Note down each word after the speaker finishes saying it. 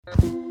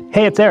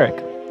Hey, it's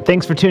Eric.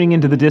 Thanks for tuning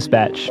into The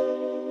Dispatch.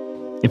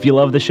 If you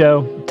love the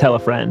show, tell a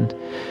friend.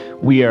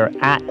 We are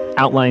at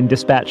Outline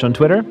Dispatch on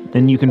Twitter,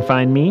 and you can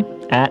find me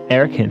at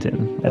Eric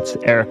Hinton. That's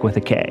Eric with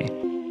a K.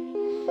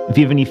 If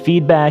you have any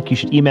feedback, you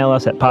should email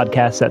us at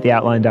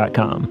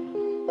podcasts@theoutline.com.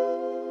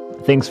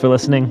 Thanks for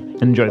listening,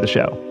 and enjoy the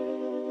show.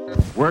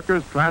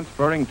 Workers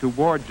transferring to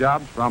ward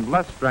jobs from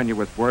less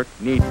strenuous work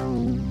need...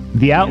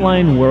 The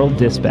Outline World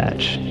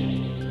Dispatch.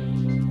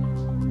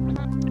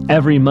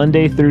 Every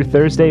Monday through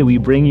Thursday, we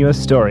bring you a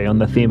story on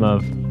the theme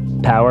of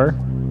power,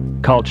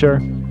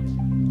 culture,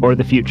 or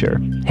the future,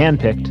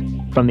 handpicked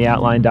from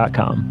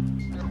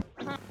theoutline.com.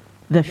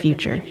 The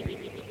future.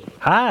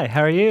 Hi,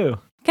 how are you?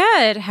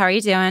 Good. How are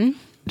you doing?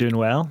 Doing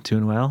well.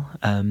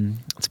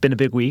 It's been a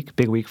big week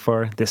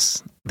for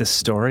this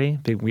story,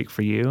 big week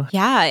for you.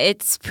 Yeah,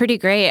 it's pretty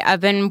great. I've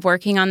been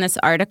working on this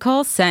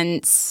article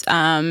since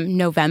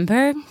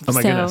November. Oh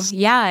my goodness.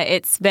 Yeah,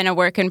 it's been a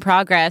work in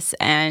progress,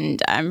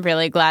 and I'm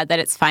really glad that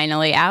it's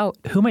finally out.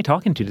 Who am I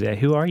talking to today?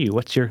 Who are you?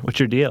 What's your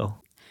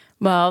deal?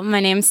 Well, my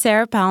name's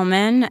Sarah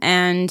Bellman,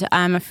 and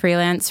I'm a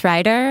freelance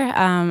writer.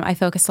 I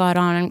focus a lot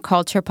on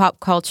culture, pop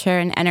culture,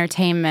 and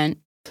entertainment.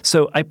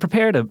 So I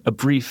prepared a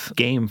brief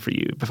game for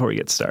you before we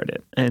get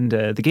started, and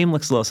the game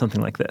looks a little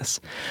something like this.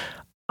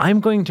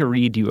 I'm going to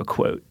read you a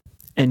quote,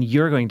 and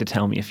you're going to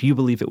tell me if you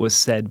believe it was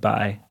said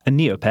by a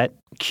Neopet,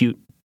 cute,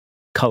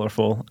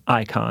 colorful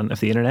icon of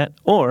the internet,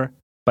 or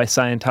by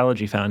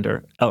Scientology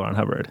founder L. Ron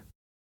Hubbard.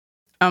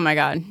 Oh my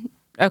God.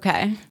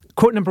 Okay.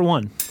 Quote number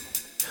 1.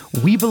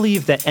 We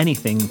believe that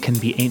anything can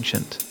be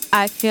ancient.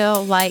 I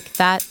feel like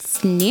that's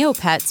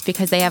Neopets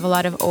because they have a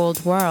lot of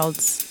old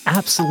worlds.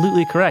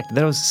 Absolutely correct.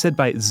 That was said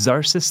by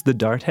Zarsis the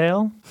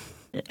Dartail.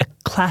 A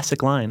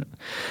classic line,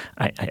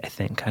 I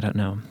think. I don't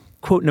know.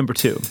 Quote number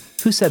 2.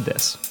 Who said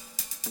this?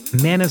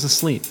 Man is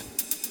asleep.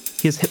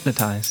 He is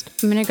hypnotized.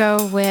 I'm going to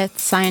go with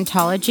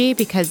Scientology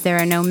because there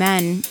are no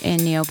men in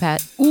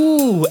Neopets.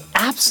 Ooh,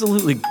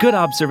 absolutely. Good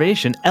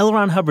observation. L.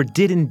 Ron Hubbard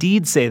did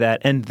indeed say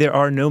that, and there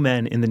are no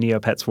men in the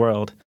Neopets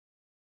world.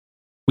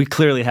 We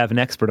clearly have an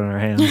expert on our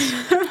hands.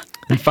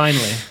 And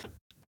finally,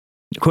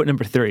 quote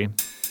number 3.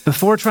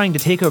 Before trying to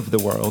take over the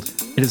world,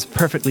 it is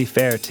perfectly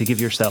fair to give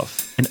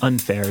yourself an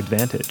unfair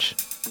advantage.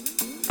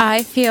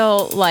 I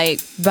feel like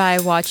by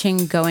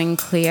watching Going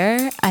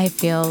Clear, I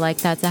feel like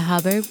that's a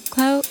Hubbard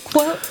quote.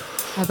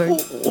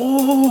 Hubbard.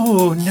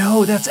 Oh,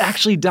 no, that's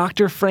actually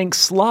Dr. Frank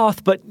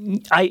Sloth. But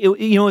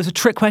it was a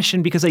trick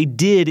question because I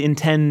did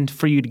intend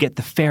for you to get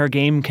the fair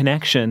game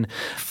connection.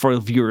 For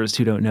viewers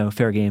who don't know,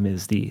 fair game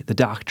is the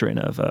doctrine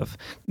of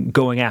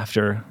going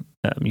after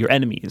your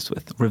enemies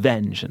with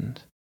revenge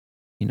and,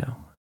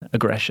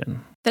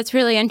 aggression. That's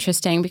really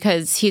interesting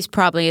because he's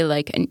probably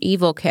like an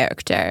evil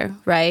character,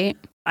 right?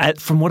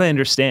 From what I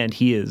understand,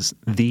 he is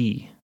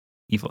the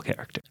evil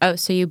character. Oh,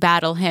 so you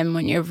battle him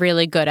when you're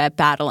really good at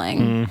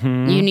battling.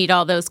 Mm-hmm. You need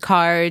all those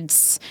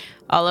cards,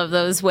 all of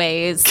those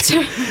ways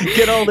to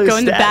get all those go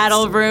in the stats.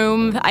 battle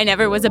room. I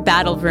never was a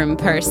battle room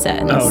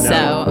person, Oh, no.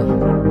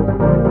 so...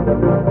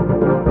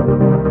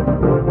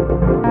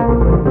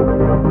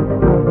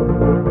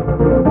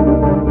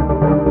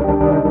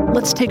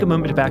 Let's take a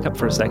moment to back up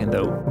for a second,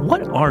 though.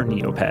 What are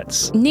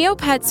Neopets?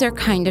 Neopets are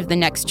kind of the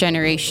next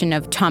generation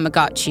of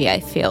Tamagotchi, I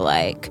feel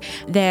like.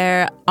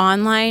 They're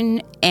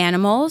online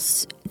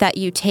animals that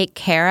you take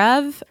care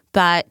of,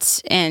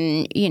 but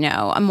in,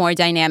 a more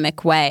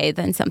dynamic way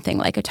than something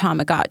like a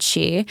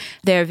Tamagotchi.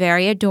 They're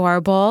very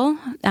adorable,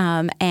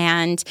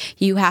 and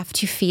you have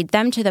to feed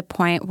them to the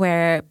point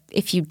where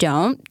if you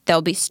don't,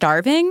 they'll be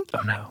starving. Oh,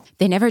 no.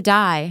 They never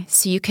die.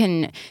 So you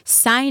can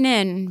sign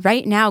in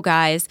right now,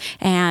 guys,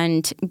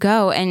 and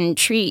go and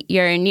treat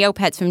your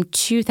Neopets from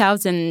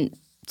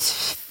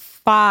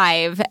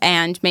 2005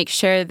 and make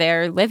sure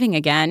they're living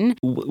again.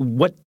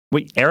 What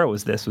era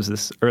was this? Was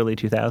this early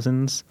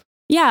 2000s?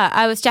 Yeah,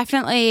 I was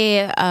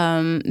definitely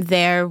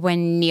there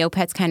when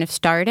Neopets kind of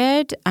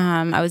started.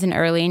 I was an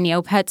early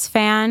Neopets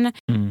fan,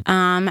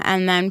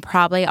 and then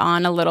probably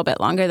on a little bit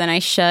longer than I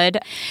should.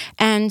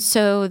 And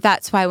so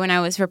that's why when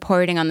I was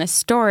reporting on this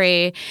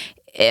story,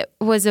 it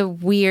was a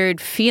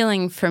weird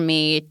feeling for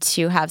me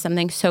to have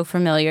something so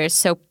familiar,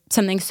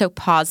 something so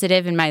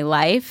positive in my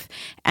life,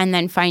 and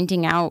then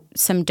finding out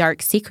some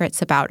dark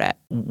secrets about it.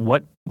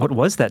 What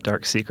was that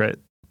dark secret?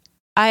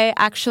 I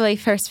actually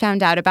first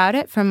found out about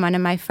it from one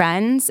of my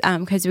friends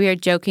because we were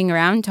joking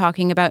around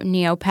talking about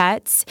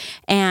Neopets,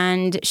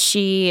 and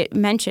she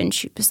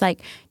was like,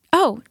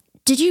 oh,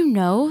 did you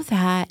know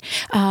that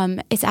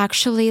it's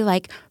actually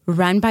like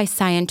run by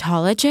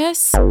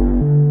Scientologists?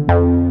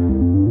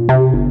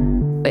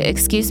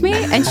 Excuse me?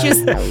 And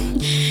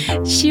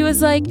she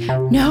was like,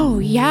 no,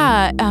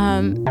 yeah,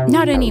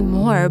 not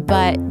anymore,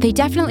 but they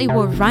definitely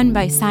were run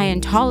by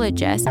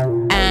Scientologists.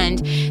 And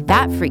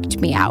that freaked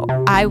me out.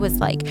 I was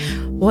like,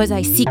 was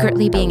I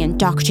secretly being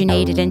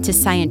indoctrinated into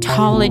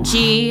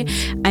Scientology?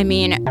 I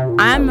mean,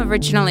 I'm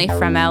originally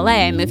from LA.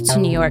 I moved to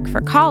New York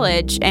for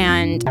college,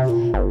 and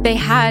They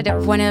had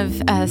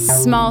a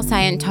small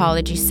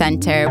Scientology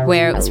center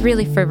where it was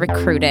really for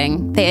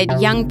recruiting. They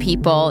had young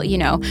people,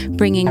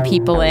 bringing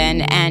people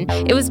in. And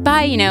it was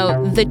by,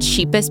 the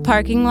cheapest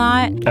parking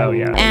lot. Oh,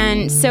 yeah.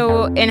 And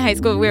so in high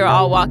school, we were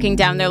all walking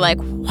down. They're like,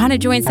 want to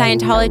join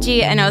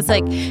Scientology? And I was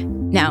like,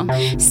 no.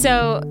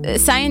 So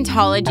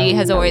Scientology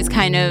has always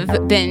kind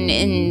of been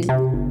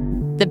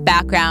in the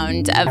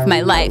background of my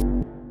life.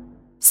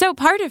 So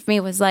part of me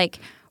was like,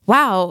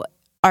 wow,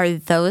 are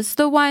those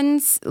the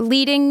ones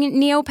leading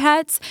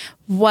Neopets?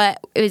 What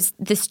is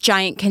this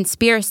giant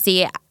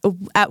conspiracy?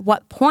 At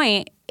what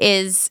point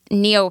is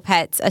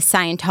Neopets a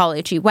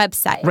Scientology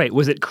website? Right.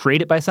 Was it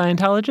created by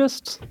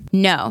Scientologists?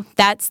 No,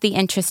 that's the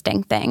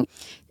interesting thing.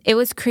 It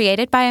was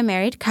created by a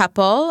married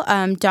couple,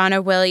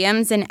 Donna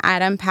Williams and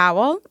Adam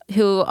Powell,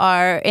 who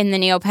are in the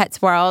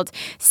Neopets world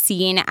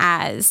seen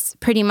as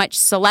pretty much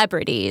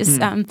celebrities.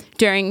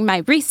 During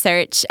my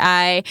research,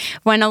 I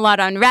went a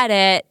lot on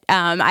Reddit.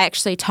 I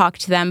actually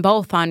talked to them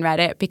both on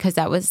Reddit because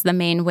that was the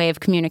main way of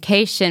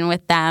communication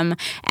with them.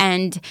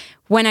 And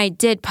when I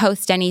did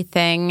post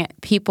anything,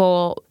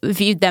 people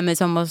viewed them as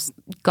almost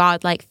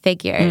godlike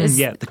figures.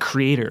 Yeah, the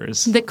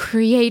creators. The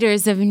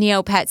creators of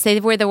Neopets. They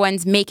were the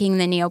ones making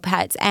the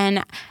Neopets.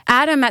 And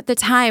Adam at the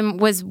time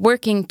was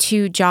working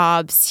 2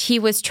 jobs. He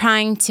was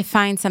trying to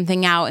find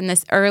something out in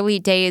this early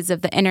days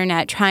of the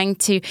internet, trying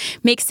to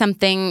make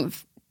something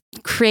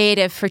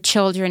creative for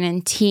children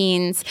and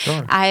teens.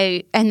 Sure.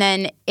 And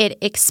then it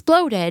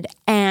exploded.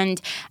 And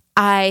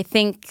I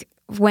think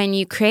when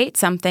you create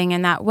something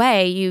in that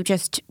way, you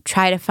just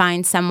try to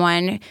find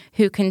someone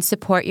who can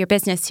support your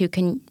business, who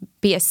can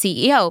be a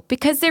CEO,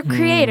 because they're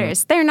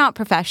creators. They're not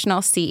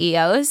professional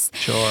CEOs.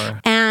 Sure.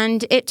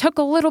 And it took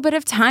a little bit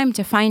of time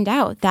to find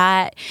out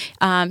that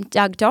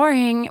Doug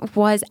Doring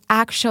was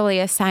actually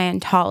a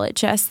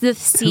Scientologist, the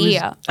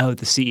CEO.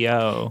 The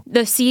CEO. The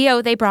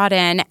CEO they brought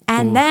in,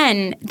 and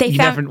then they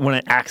found... You never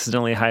want to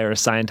accidentally hire a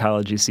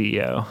Scientology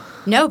CEO.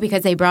 No,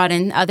 because they brought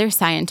in other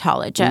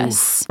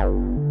Scientologists.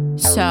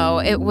 So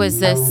it was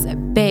this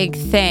big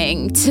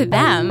thing to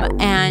them.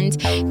 And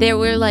there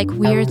were like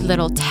weird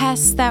little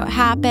tests that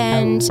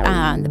happened.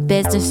 The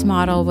business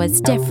model was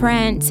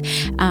different.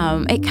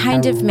 It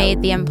kind of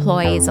made the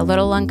employees a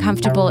little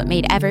uncomfortable. It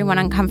made everyone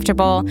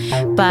uncomfortable.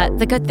 But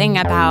the good thing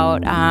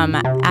about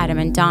Adam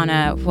and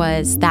Donna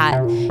was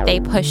that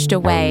they pushed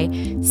away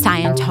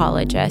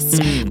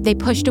Scientologists. They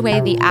pushed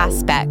away the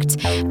aspect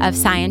of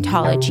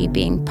Scientology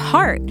being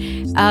part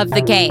of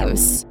the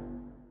games.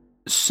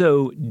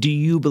 So, do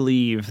you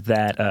believe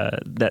that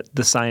that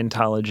the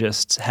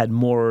Scientologists had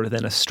more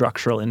than a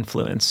structural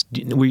influence?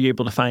 Were you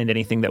able to find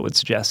anything that would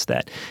suggest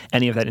that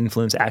any of that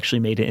influence actually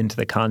made it into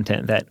the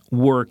content? That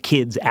were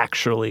kids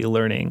actually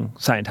learning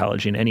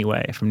Scientology in any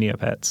way from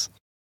Neopets?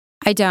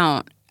 I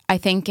don't. I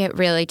think it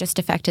really just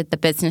affected the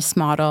business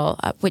model,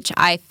 which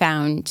I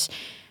found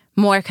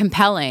more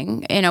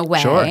compelling in a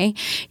way. Sure.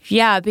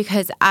 Yeah,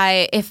 because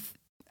if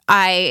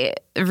I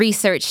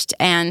researched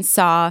and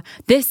saw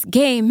this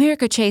gay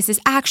Mirka Chase is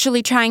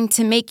actually trying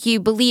to make you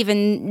believe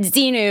in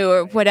Xenu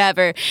or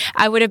whatever,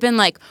 I would have been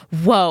like,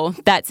 whoa,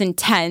 that's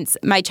intense.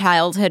 My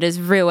childhood is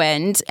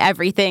ruined.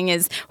 Everything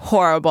is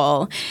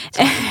horrible.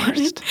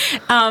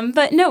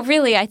 But no,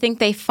 really, I think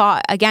they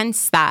fought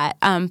against that.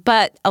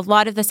 But a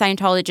lot of the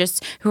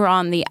Scientologists who are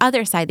on the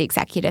other side, the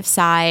executive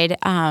side,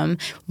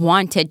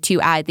 wanted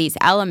to add these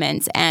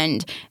elements.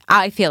 And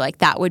I feel like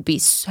that would be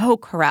so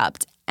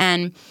corrupt.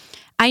 And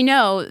I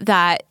know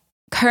that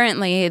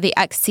currently the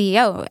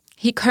ex-CEO,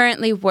 he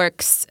currently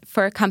works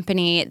for a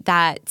company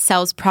that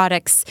sells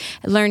products,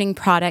 learning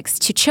products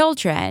to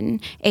children,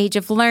 age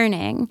of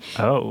learning.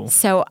 Oh.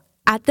 So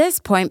at this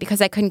point,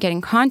 because I couldn't get in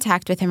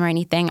contact with him or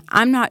anything,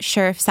 I'm not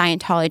sure if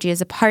Scientology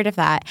is a part of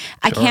that. Sure.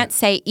 I can't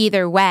say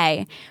either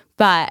way,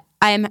 but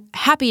I'm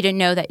happy to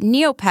know that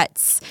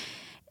Neopets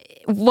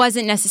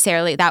wasn't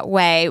necessarily that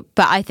way.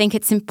 But I think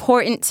it's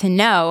important to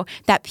know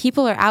that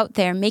people are out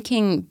there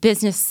making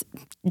business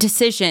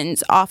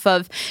decisions off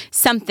of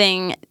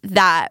something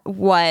that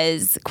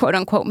was, quote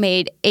unquote,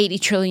 made 80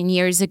 trillion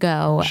years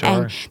ago. Sure.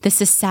 And the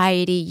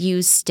society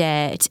used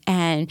it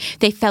and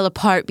they fell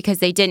apart because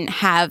they didn't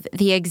have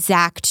the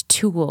exact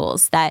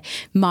tools that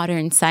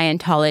modern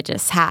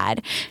Scientologists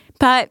had.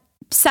 But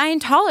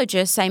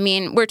Scientologists, I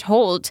mean, we're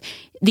told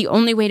the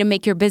only way to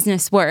make your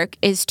business work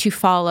is to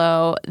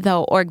follow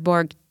the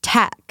Orgborg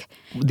tech.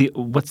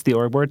 What's the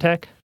Orgborg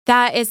tech?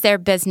 That is their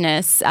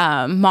business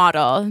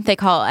model. They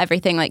call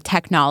everything like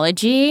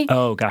technology.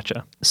 Oh,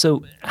 gotcha.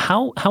 So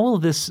how will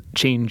this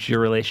change your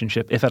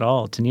relationship, if at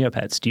all, to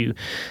Neopets?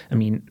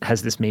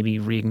 Has this maybe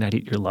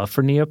reignited your love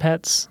for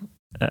Neopets?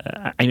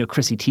 I know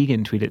Chrissy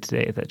Teigen tweeted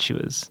today that she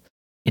was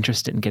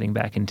interested in getting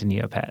back into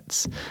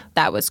Neopets.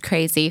 That was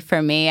crazy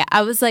for me.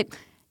 I was like,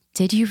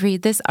 did you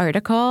read this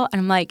article?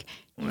 And I'm like,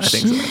 I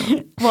think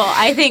so. Well,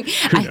 I think,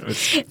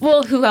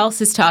 who else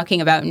is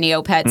talking about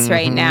Neopets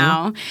right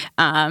now?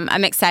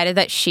 I'm excited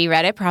that she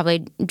read it,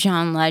 probably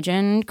John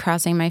Legend,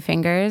 crossing my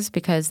fingers,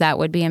 because that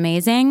would be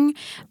amazing.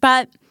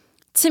 But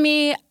to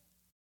me,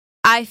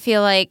 I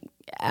feel like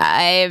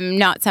I'm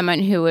not someone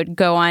who would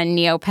go on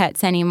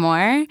Neopets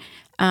anymore.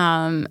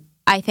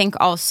 I think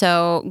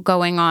also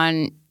going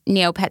on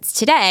Neopets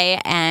today,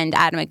 and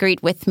Adam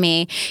agreed with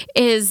me,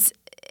 is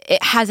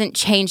it hasn't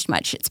changed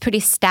much. It's pretty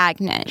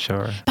stagnant.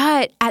 Sure.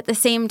 But at the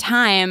same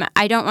time,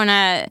 I don't want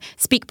to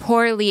speak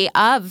poorly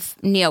of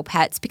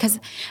Neopets because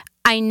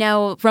I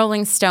know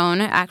Rolling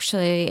Stone,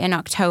 actually in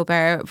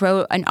October,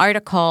 wrote an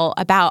article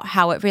about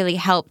how it really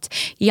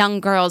helped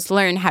young girls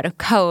learn how to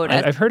code.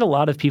 I've heard a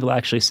lot of people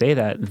actually say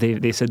that.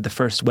 They said the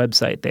first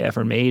website they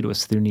ever made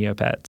was through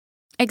Neopets.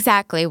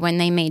 Exactly. When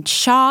they made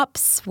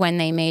shops, when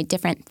they made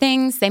different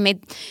things,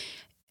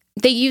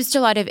 they used a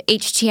lot of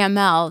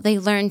HTML. They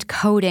learned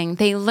coding.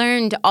 They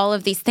learned all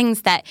of these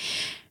things that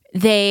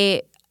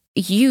they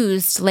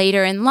used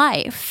later in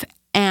life.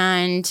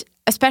 And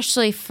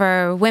especially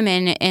for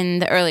women in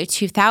the early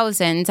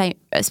 2000s,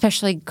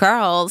 especially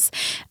girls,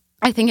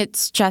 I think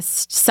it's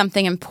just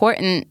something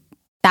important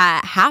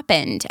that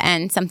happened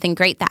and something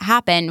great that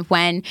happened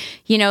when,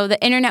 the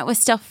internet was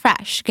still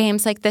fresh.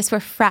 Games like this were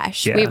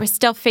fresh. Yeah. We were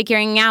still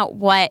figuring out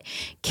what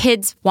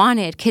kids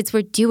wanted, kids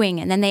were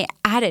doing. And then they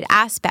added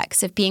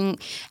aspects of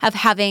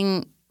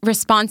having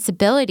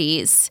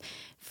responsibilities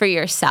for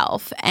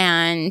yourself.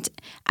 And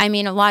I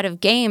mean, a lot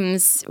of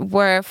games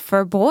were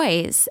for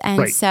boys. And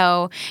right.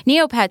 So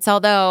Neopets,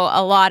 although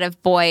a lot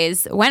of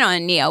boys went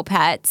on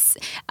Neopets,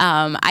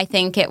 I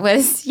think it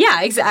was,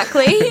 yeah,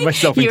 exactly.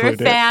 Myself You were a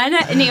included. fan.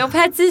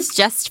 Neopets is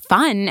just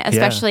fun,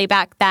 especially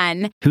back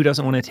then. Who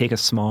doesn't want to take a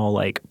small,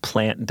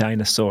 plant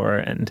dinosaur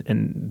and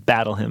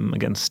battle him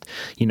against,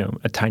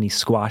 a tiny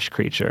squash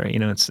creature?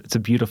 It's a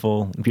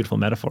beautiful, beautiful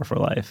metaphor for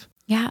life.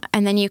 Yeah,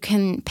 and then you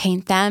can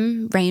paint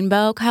them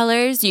rainbow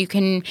colors. You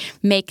can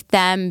make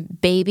them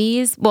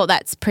babies. Well,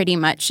 that's pretty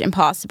much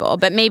impossible,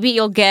 but maybe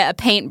you'll get a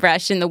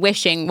paintbrush in the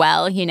wishing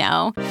well, And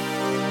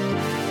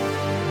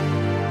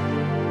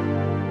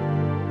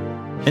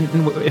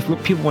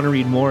if people want to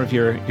read more of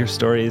your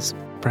stories,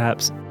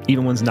 perhaps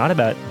even ones not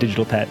about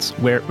digital pets,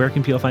 where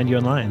can people find you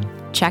online?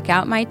 Check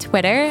out my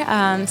Twitter,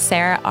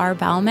 Sarah R.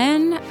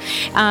 Bellman.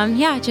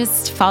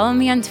 Just follow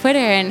me on Twitter,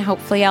 and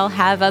hopefully I'll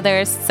have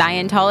other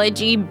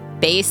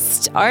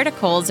Scientology-based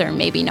articles, or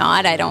maybe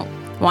not. I don't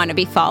want to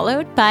be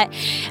followed, but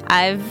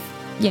I've,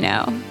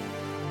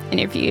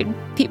 interviewed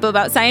people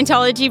about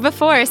Scientology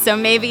before, so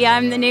maybe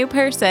I'm the new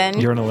person.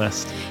 You're on a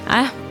list.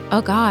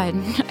 Oh, God.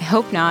 I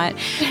hope not.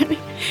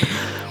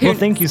 Well,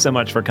 thank you so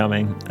much for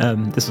coming.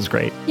 This was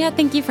great. Yeah,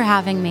 thank you for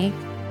having me.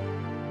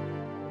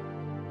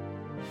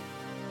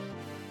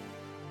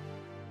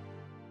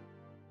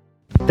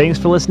 Thanks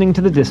for listening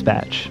to The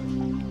Dispatch.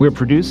 We're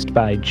produced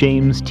by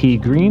James T.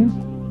 Green,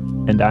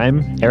 and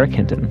I'm Eric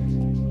Hinton.